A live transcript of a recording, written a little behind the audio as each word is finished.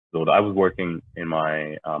disorder. I was working in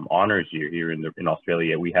my honors year here in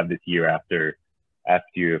Australia. We have this year after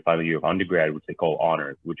your final year of undergrad, which they call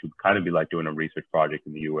honors, which would kind of be like doing a research project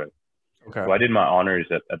in the US. Okay. So I did my honors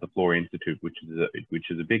at the Florey Institute, which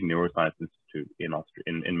is a big neuroscience institute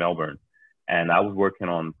in Melbourne. And I was working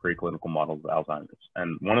on preclinical models of Alzheimer's.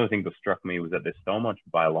 And one of the things that struck me was that there's so much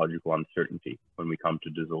biological uncertainty when we come to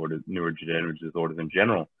disorders, neurodegenerative disorders in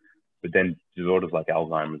general, but then disorders like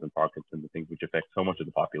Alzheimer's and Parkinson's, the things which affect so much of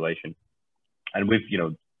the population. And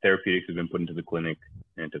therapeutics have been put into the clinic,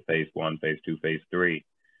 into phase 1, phase 2, phase 3,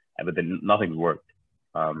 but then nothing's worked.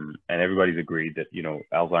 And everybody's agreed that,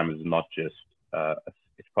 Alzheimer's is not just,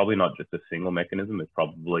 it's probably not just a single mechanism. It's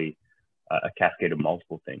probably a cascade of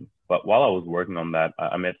multiple things. But while I was working on that,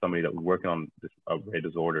 I met somebody that was working on this rare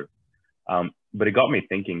disorder. But it got me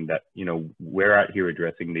thinking that, we're out here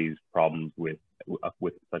addressing these problems with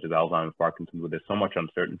such as Alzheimer's, Parkinson's, where there's so much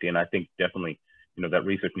uncertainty. And I think definitely, that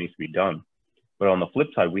research needs to be done. But on the flip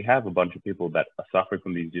side, we have a bunch of people that are suffering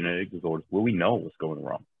from these genetic disorders where we know what's going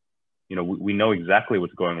wrong. We know exactly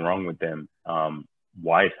what's going wrong with them,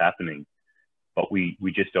 why it's happening, but we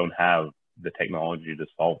just don't have the technology to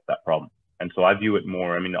solve that problem. And so I view it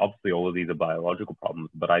more, obviously all of these are biological problems,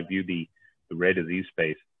 but I view the rare disease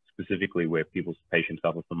space, specifically where patients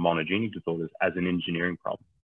suffer from monogenic disorders, as an engineering problem.